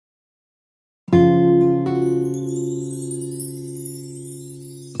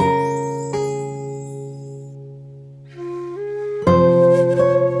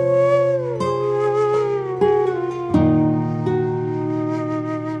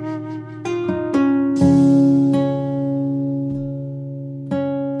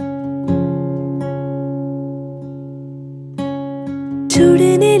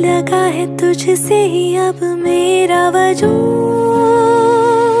लगा है तुझसे ही अब मेरा वजूद,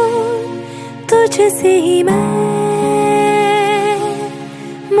 तुझसे ही मैं,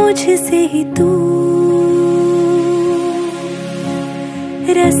 मुझसे ही तू।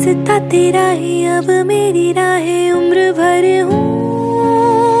 रास्ता तेरा ही अब मेरी राहें उम्र भर हूँ,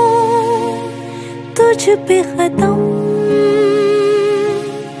 तुझ पे खत्म,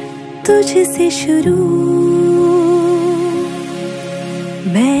 तुझसे शुरू।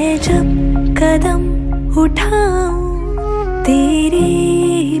 मैं जब कदम उठाऊं तेरे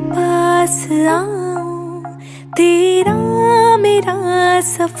पास आऊं, तेरा मेरा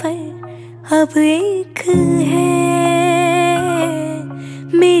सफर अब एक है।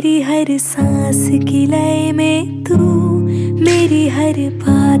 मेरी हर सांस की लय में तू, मेरी हर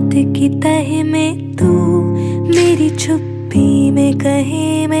बात की तह में तू, मेरी चुप्पी में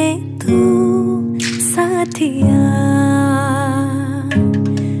कहे में तू। साथिया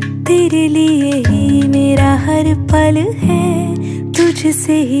तेरे लिए ही मेरा हर पल है,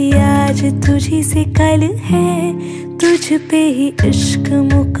 तुझसे ही आज तुझी से कल है, तुझ पे ही इश्क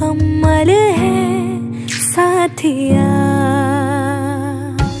मुकम्मल है। साथिया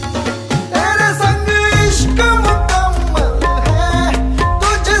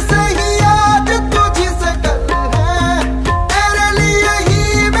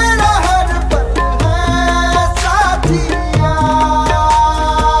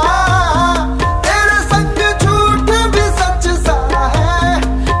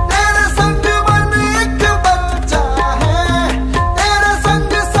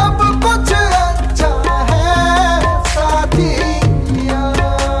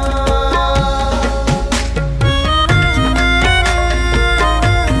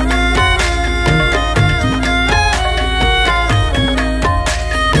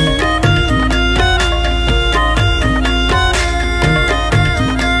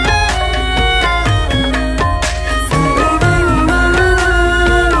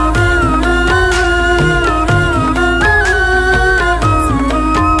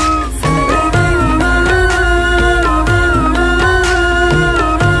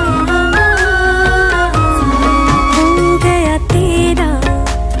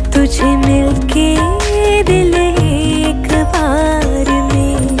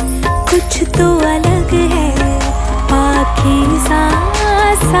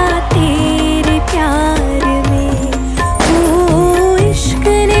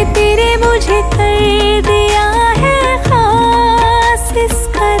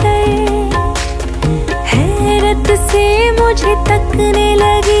मुझे तकने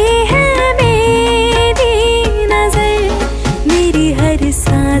लगी है मेरी नजर। मेरी हर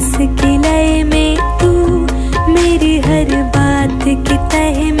सांस की लय में तू, मेरी हर बात की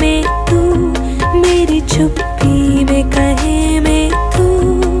तह में तू, मेरी चुप्पी में कहे में तू।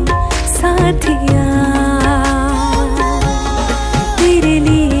 साथिया तेरे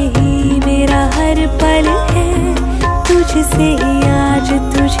लिए ही मेरा हर पल है, तुझसे ही आज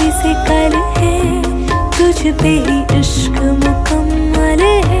तुझी से कल है, तुझ पे ही इश्क मुकम्मल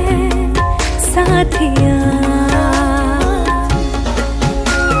है। साथिया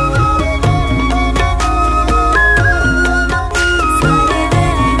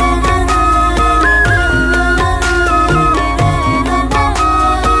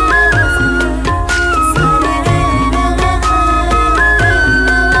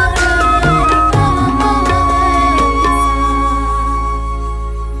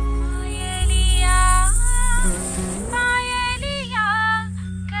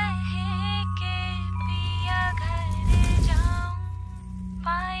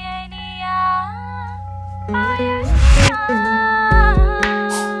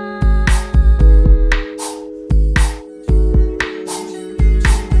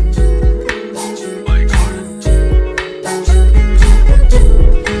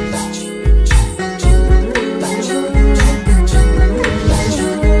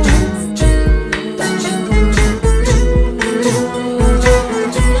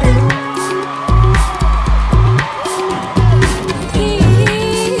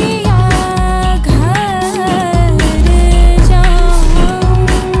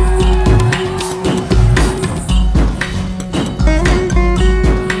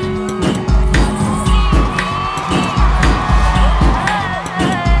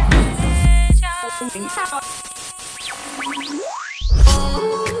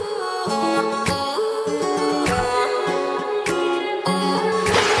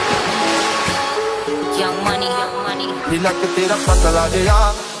ਲੱਕ ਤੇਰਾ ਪਤਲਾ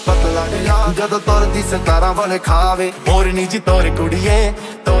ਜਿਹਾ ਜਦੋਂ ਤੁਰਦੀ ਸਤਾਰਾਂ ਵਾਲੇ ਖਾਵੇ। ਮੋਰਨੀ ਜੀ ਤੋਰ ਕੁੜੀਏ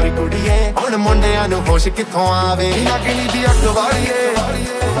ਹੁਣ ਮੁੰਡਿਆਂ ਨੂੰ ਹੋਸ਼ ਕਿੱਥੋਂ ਆਵੇ। ਲੱਗਣੀ ਦੀ ਅੱਗ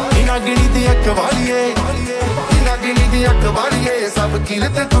ਵਾਲੀਏ नागिनी दी अख वालिए नागिनी दी अख वालिए सब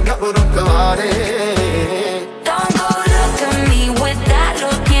कीलते तू गबरू कवारे Don't go look at me with that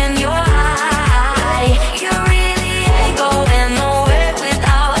look in your eye. You really ain't going nowhere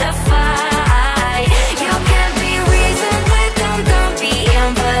without a fight. You can't be reasoned with them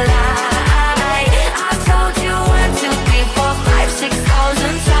being polite. I've told you 1, 2, 3, 4, 5,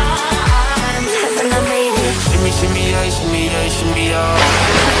 6,000 times. Haven't I made it? Shimmy, shimmy, yeah, shimmy, yeah, shimmy, yeah.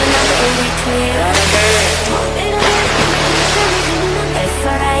 Haven't I made it clear?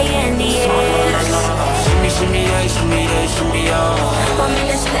 F-R-I-N-D-S. Shimmy, shimmy, yeah, shimmy, yeah, shimmy, yeah. Want me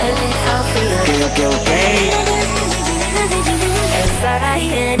to spell it out for you? Okay, okay, okay.